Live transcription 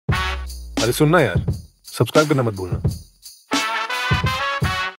अरे सुनना यार, सब्सक्राइब करना मत भूलना।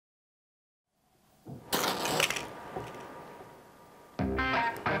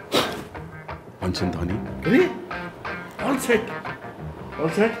 पंचन धोनी। अरे ऑल सेट, ऑल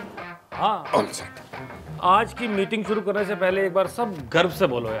सेट। हाँ ऑल सेट। आज की मीटिंग शुरू करने से पहले एक बार सब गर्व से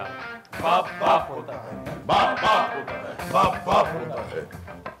बोलो यार, बाप बाप होता है, बाप बाप होता है, बाप बाप होता है।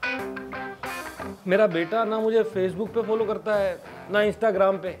 मेरा बेटा ना मुझे फेसबुक पे फॉलो करता है ना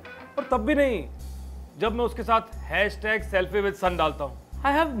इंस्टाग्राम पे, और तब भी नहीं जब मैं उसके साथ #selfie with son डालता हूँ।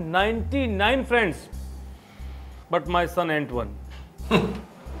 I have 99 friends but my sun and one.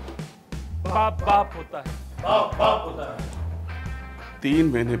 बाप बाप होता है, बाप बाप होता है। 3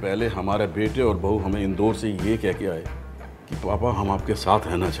 महीने पहले हमारे बेटे और बहू हमें इंदौर से ये कह के आए कि पापा हम आपके साथ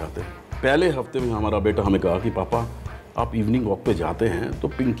रहना चाहते हैं। पहले हफ्ते में हमारा बेटा हमें कहा कि पापा आप इवनिंग वॉक पे जाते हैं तो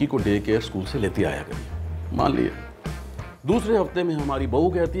पिंकी को डे केयर स्कूल से लेते आया करिए। मान लिए। दूसरे हफ्ते में हमारी बहू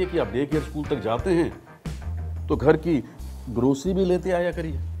कहती है कि आप डे केयर स्कूल तक जाते हैं तो घर की ग्रोसरी भी लेते आया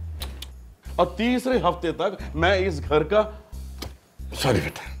करिए। और तीसरे हफ्ते तक मैं इस घर का सॉरी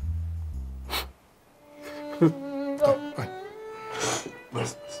बेटा,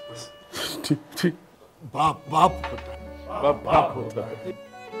 बस बस बस, ठीक ठीक। बाप बाप होता है, बाप बाप होता है।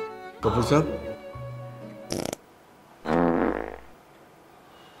 कपूर साहब,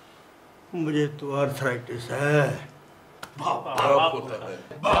 मुझे तो आर्थराइटिस है। बाप बाप होता है,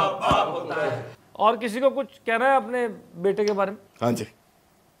 बाप बाप होता है। और किसी को कुछ कहना है अपने बेटे के बारे में? हाँ जी,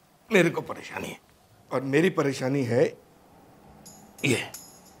 मेरे को परेशानी है, और मेरी परेशानी है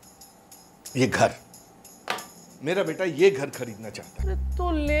ये घर। मेरा बेटा ये घर खरीदना चाहता है।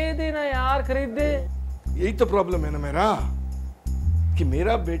 तो ले देना यार, खरीद दे। यही तो प्रॉब्लम है ना मेरा, कि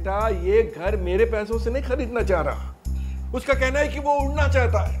मेरा बेटा ये घर मेरे पैसों से नहीं खरीदना चाह रहा। उसका कहना है कि वो उड़ना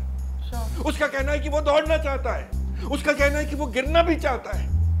चाहता है, उसका कहना है कि वो दौड़ना चाहता है, उसका कहना है कि वो गिरना भी चाहता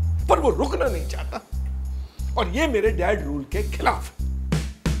है, पर वो रुकना नहीं चाहता। और ये मेरे डैड रूल के खिलाफ है।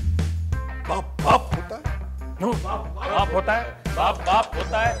 बाप बाप होता है, बाप होता है, बाप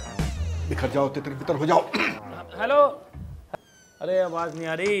होता है। बिखर जाओ, तितर बितर हो जाओ। हेलो, अरे आवाज नहीं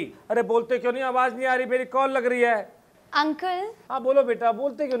आ रही। अरे बोलते क्यों नहीं, आवाज नहीं आ रही, मेरी कॉल लग रही है। अंकल। हाँ बोलो बेटा,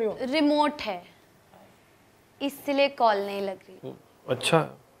 बोलते क्यों नहीं हो? रिमोट है इसलिए कॉल नहीं लग रही। अच्छा,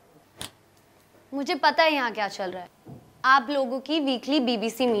 मुझे पता है यहाँ क्या चल रहा है। आप लोगों की वीकली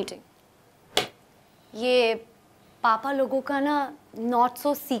बीबीसी मीटिंग, ये पापा लोगों का ना not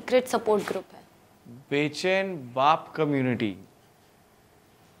so secret support group है। बेचैन बाप कम्युनिटी।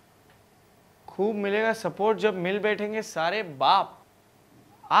 खूब मिलेगा सपोर्ट जब मिल बैठेंगे सारे बाप।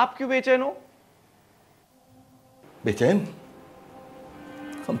 आप क्यों बेचैन हो? बेचैन?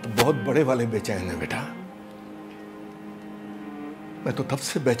 हम तो बहुत बड़े वाले बेचैन हैं बेटा। मैं तो तब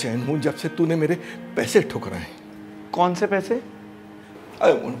से बेचैन हूं जब से तूने मेरे पैसे ठुकराए। कौन से पैसे? I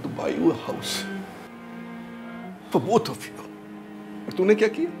want to buy you a house for both of you। और तूने क्या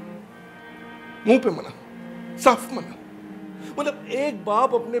किया? मुंह पे मना, साफ मना। मतलब एक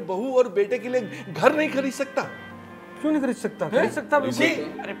बाप अपने बहू और बेटे के लिए घर नहीं खरीद सकता? क्यों नहीं खरीद सकता? खरीद सकता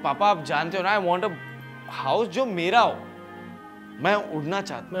बिल्कुल। अरे पापा आप जानते हो ना, आई वांट अ हाउस जो मेरा हो। मैं उड़ना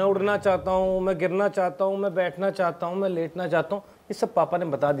चाहता हूँ। मैं उड़ना चाहता हूँ, मैं गिरना चाहता हूँ, मैं बैठना चाहता हूँ, मैं लेटना चाहता हूँ। ये सब पापा ने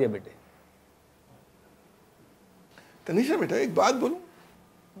बता दिया बेटे। तनीषा बेटा, एक बात बोलूं?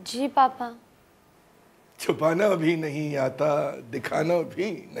 जी पापा। छुपाना भी नहीं आता, दिखाना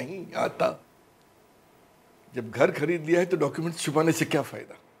भी नहीं आता। जब घर खरीद लिया है तो डॉक्यूमेंट्स छुपाने से क्या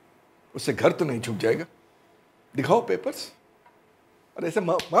फायदा? उससे घर तो नहीं छुप जाएगा। दिखाओ पेपर्स, और ऐसे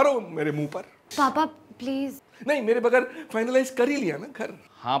मारो मेरे मुंह पर। पापा प्लीज। नहीं, मेरे बगैर फाइनलाइज कर ही लिया ना घर।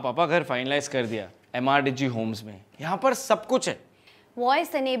 हाँ पापा, घर फाइनलाइज कर दिया MR-Digi Homes में। यहाँ पर सब कुछ है।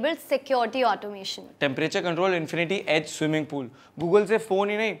 Voice enabled security automation, temperature control, infinity as swimming pool, Google से फोन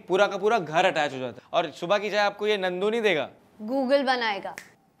ही नहीं पूरा का पूरा घर अटैच हो जाता है। और सुबह की चाय आपको ये नंदू नहीं देगा, गूगल बनाएगा।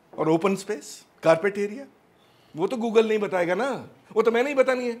 और ओपन स्पेस, कारपेट एरिया, वो तो गूगल नहीं बताएगा ना, वो तो मैंने ही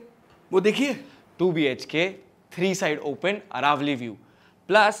बतानी है। वो देखिए 2 BHK 3 side open Aravalli view,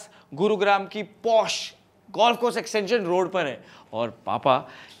 plus Gurugram की posh golf course extension road पर है। और पापा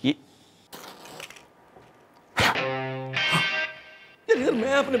ये यार,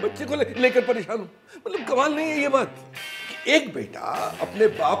 मैं अपने बच्चे को लेकर परेशान हूं। मतलब कमाल नहीं है ये बात कि एक बेटा अपने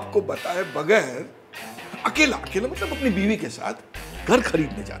बाप को बताए बगैर अकेला मतलब अपनी बीवी के साथ घर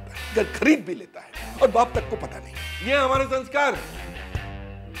खरीदने जाता है, घर खरीद भी लेता है, और बाप तक को पता नहीं। ये हमारे संस्कार।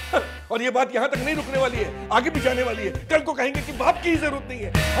 और ये बात यहां तक नहीं रुकने वाली है, आगे भी जाने वाली है। कल को कहेंगे कि बाप की ही जरूरत नहीं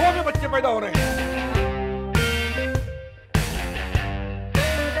है, हवा में बच्चे पैदा हो रहे हैं।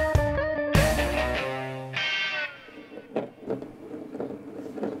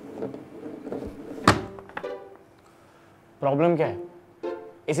 प्रॉब्लम क्या है?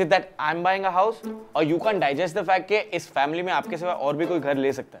 Is it that I'm buying a house or you can't digest the fact कि इस फैमिली में आपके सिवा और भी कोई घर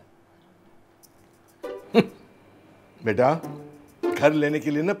ले सकता है? बेटा, घर लेने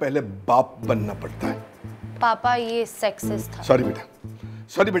के लिए ना पहले बाप बनना पड़ता है। पापा ये सेक्सिस्ट था। सॉरी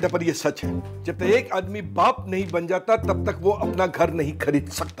बेटा, पर ये सच है। जब तक एक आदमी बाप नहीं बन जाता तब तक वो अपना घर नहीं खरीद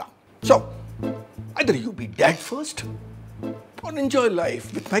सकता। So, either you be dad first or enjoy life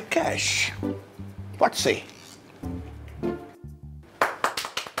with my cash. What say?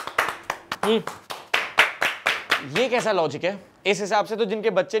 ये कैसा लॉजिक है? इस हिसाब से तो जिनके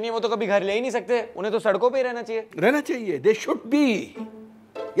बच्चे नहीं है वो तो कभी घर ले ही नहीं सकते, उन्हें तो सड़कों पे ही रहना चाहिए। They should be.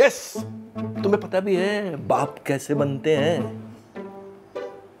 Yes. तुम्हें पता भी है बाप कैसे बनते हैं?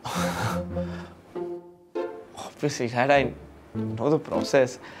 Obviously, Dad, I know the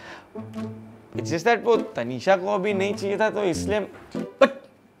process. It's just that वो तनीषा को अभी नहीं चाहिए था तो इसलिए।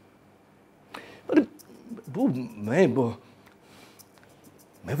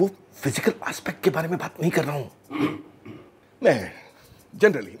 मैं वो फिजिकल एस्पेक्ट के बारे में बात नहीं कर रहा हूँ। मैं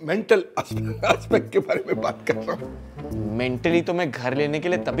जनरली मेंटल एस्पेक्ट के बारे में बात कर रहा हूँ। मेंटली तो मैं घर लेने के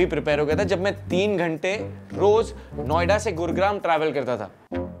लिए तभी प्रिपेयर हो गया था जब मैं 3 घंटे रोज नोएडा से गुरुग्राम ट्रैवल करता था।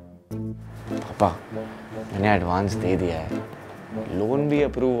 पापा, मैंने एडवांस दे दिया है, लोन भी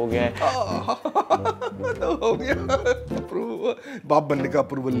अप्रूव हो गया है। तो हो गया अप्रूव। बाप बनने का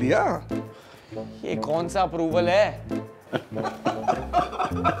अप्रूवल लिया? ये कौन सा अप्रूवल है?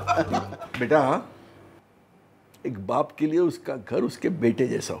 बेटा, एक बाप के लिए उसका घर उसके बेटे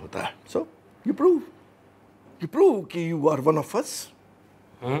जैसा होता है। सो यू प्रूव कि you are one of us.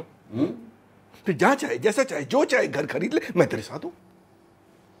 फिर जहां चाहे, जैसा चाहे, जो चाहे घर खरीद ले, मैं तेरे साथ हूं।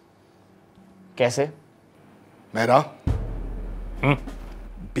 कैसे? मेरा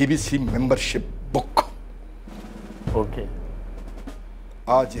बीबीसी मेंबरशिप बुक। ओके।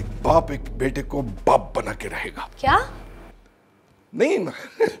 आज एक बाप एक बेटे को बाप बना के रहेगा। क्या? नहीं,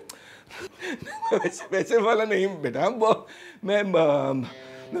 वैसे वाला नहीं बेटा। मैं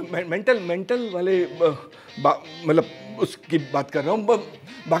मेंटल वाले मतलब उसकी बात कर रहा हूँ।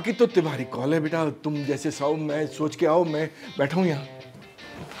 बाकी तो तुम्हारी कॉल है बेटा। तुम जैसे साओ, मैं सोच के आओ, मैं बैठा हूँ यहाँ।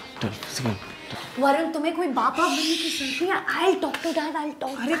 वरुण, तुम्हें कोई बाप बनने की सोच नहीं है? I'll talk to dad, I'll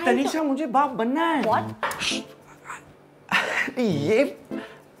talk. अरे तनीषा, मुझे बाप बनना है। What? ये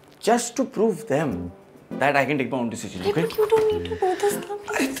just to prove them that I can take my own decision, okay? But you don't need to do this now.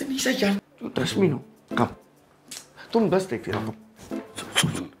 अरे तनीषा यार, trust me, no. Come. तुम बस देख फिर आओ।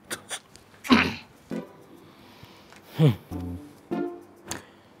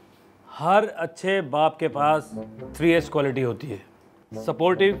 हर अच्छे बाप के पास 3S क्वालिटी होती है: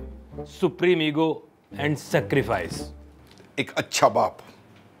 supportive, supreme ego and sacrifice. एक अच्छा बाप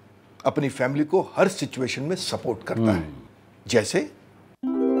अपनी फैमिली को हर सिचुएशन में सपोर्ट करता है। जैसे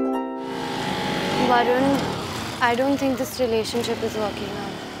Varun, I don't think this relationship is working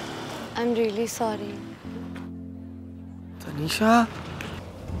out. I'm really sorry. Tanisha,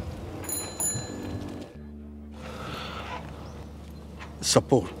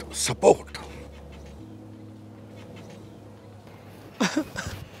 support.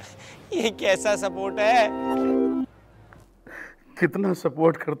 ये कैसा सपोर्ट है? कितना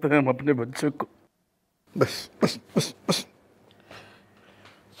सपोर्ट करते हैं हम अपने बच्चे को। बस।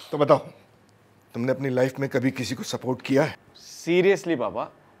 तो बताओ, तुमने अपनी लाइफ में कभी किसी को सपोर्ट किया है? सीरियसली पापा,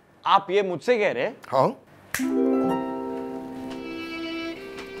 आप ये मुझसे कह रहे हैं? हाँ।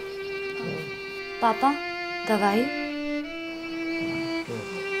 पापा, दवाई?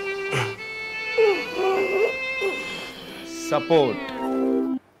 Support.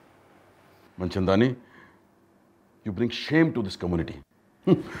 Manchandani, you bring Shem to this community.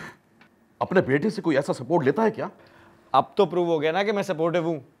 अपने बेटे से कोई ऐसा सपोर्ट लेता है क्या? अब तो प्रूव हो गया ना कि मैं सपोर्टिव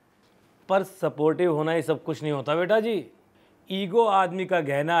हूं। पर सपोर्टिव होना ही सब कुछ नहीं होता बेटा जी। ईगो आदमी का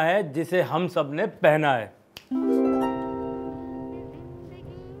गहना है जिसे हम सब ने पहना है।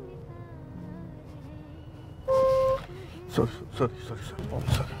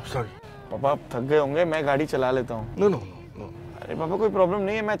 सॉरी। पापा आप थक गए होंगे, मैं गाड़ी चला लेता हूँ। नो। अरे पापा कोई प्रॉब्लम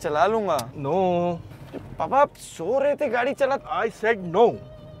नहीं है, मैं चला लूंगा। नो। पापा आप सो रहे थे, गाड़ी चला। I said no.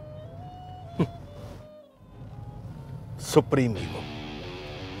 Supreme ego.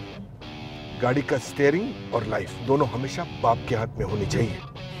 गाड़ी का स्टीयरिंग और लाइफ दोनों हमेशा बाप के हाथ में होनी चाहिए।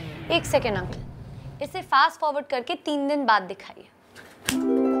 एक सेकेंड अंकल, इसे फास्ट फॉरवर्ड करके 3 दिन बाद दिखाइए।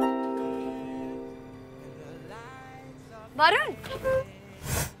 Varun,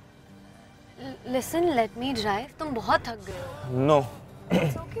 listen, let me drive. तुम बहुत थक गए हो। No.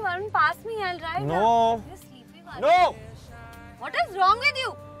 It's okay, Varun, pass me, I'll drive. No. You're sleepy, Varun. No. What is wrong with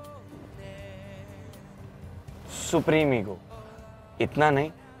you? Supreme ego, इतना नहीं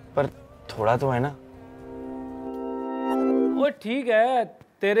पर थोड़ा तो है ना। वो ठीक है,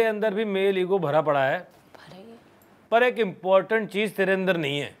 तेरे अंदर भी मेल ईगो भरा पड़ा है, पर एक इम्पोर्टेंट चीज तेरे अंदर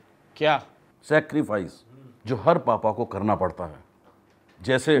नहीं है। क्या? सैक्रिफाइस, जो हर पापा को करना पड़ता है।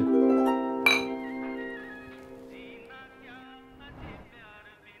 जैसे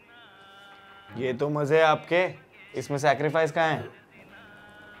ये तो मजे है आपके, इसमें सैक्रिफाइस कहाँ है?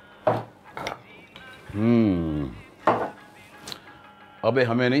 अबे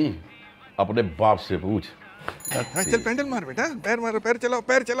हमें नहीं, अपने बाप से पूछ। हाँ, चल पैंडल मार बेटा, पैर मारो, पैर चलाओ,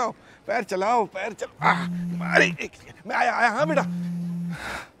 पैर चलाओ, पैर चलाओ, पैर चलाओ। अरे मैं आया आया। हाँ बेटा।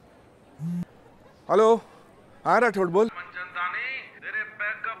 हेलो, हाँ राठौड़ बोल। तेरे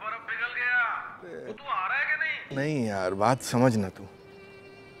पैर का बर्फ पिघल गया, तू आ रहा है कि नहीं? नहीं यार, बात समझ ना तू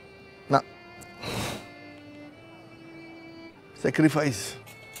ना। सेक्रीफाइस।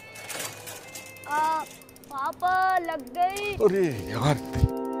 पापा लग गई। अरे यार,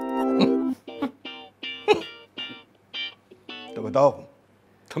 तो बताओ,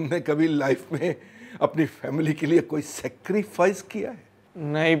 तुमने कभी लाइफ में अपनी फैमिली के लिए कोई सेक्रीफाइस किया है?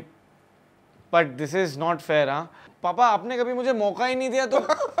 नहीं, but this is not fair. हाँ पापा, आपने कभी मुझे मौका ही नहीं दिया तो।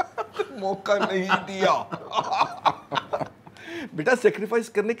 मौका नहीं दिया। बेटा, सेक्रीफाइस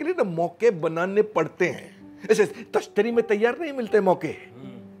करने के लिए ना मौके बनाने पड़ते हैं। ऐसे तश्तरी में तैयार नहीं मिलते मौके।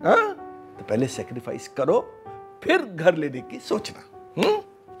 हाँ? तो पहले सेक्रीफाइस करो, फिर घर लेने की सोचना।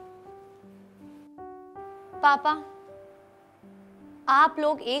 पापा, आप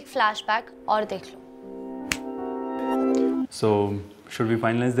लोग एक फ्लैशबैक और देख लो। So, should we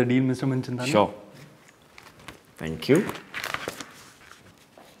finalize the deal, Mr. Manchandani? Sure. Thank you.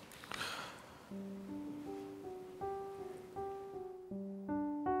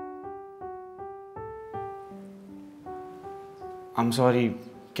 I'm sorry.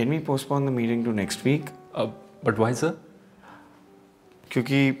 Can we postpone the meeting to next week? But why, sir?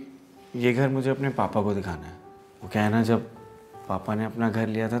 क्योंकि ये घर मुझे अपने पापा को दिखाना है। वो क्या है ना, जब पापा ने अपना घर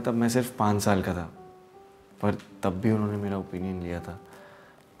लिया था तब मैं सिर्फ 5 साल का था, पर तब भी उन्होंने मेरा ओपिनियन लिया था।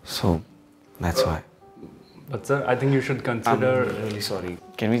 So that's why. But sir, I think you should consider. I'm really sorry.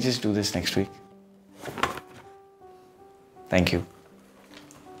 Can we just do this next week? Thank you.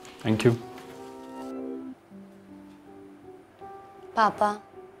 Thank you. पापा,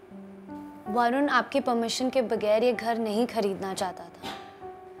 वरुण आपकी परमिशन के बगैर ये घर नहीं खरीदना चाहता था।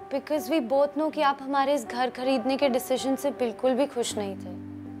 बिकॉज वी बोथ नो कि आप हमारे इस घर खरीदने के डिसीजन से बिल्कुल भी खुश नहीं थे।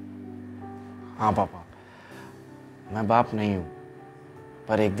 हाँ पापा, मैं बाप नहीं हूँ,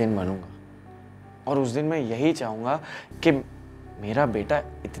 पर एक दिन बनूंगा। और उस दिन मैं यही चाहूँगा कि मेरा बेटा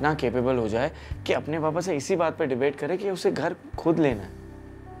इतना कैपेबल हो जाए कि अपने पापा से इसी बात पे डिबेट करे कि उसे घर खुद लेना है,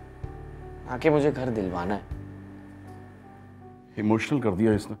 ना कि मुझे घर दिलवाना है। इमोशनल कर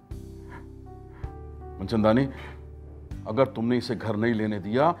दिया इसने। मनचंदानी, अगर तुमने इसे घर नहीं लेने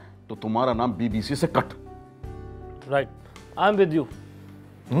दिया तो तुम्हारा नाम बीबीसी से cut. Right, I am with you.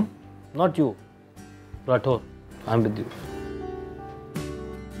 Not you Rathore, I am with you.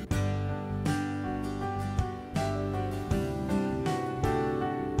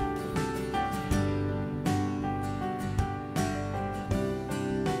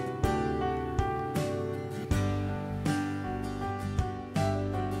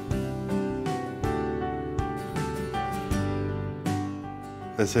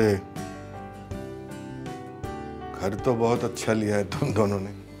 वैसे घर तो बहुत अच्छा लिया है तुम दोनों ने।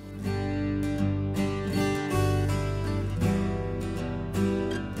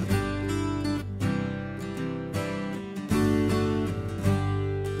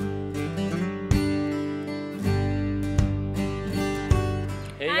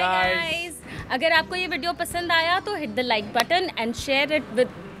 Hey guys, अगर आपको ये वीडियो पसंद आया तो hit the like button and share it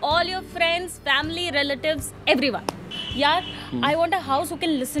with all your friends, family, relatives, everyone. यार, I want a house who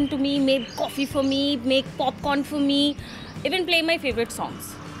can listen to me, make coffee for me, make popcorn for me, even play my favorite songs.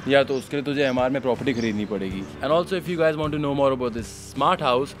 या तो उसके लिए तुझे MR में property खरीदनी पड़ेगी. And also if you guys want to know more about this smart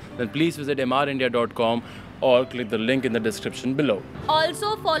house, then please visit EMAAR-INDIA.com or click the link in the description below.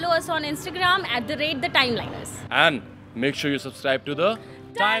 Also follow us on Instagram @TheTimeliners. And make sure you subscribe to the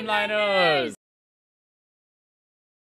Timeliners.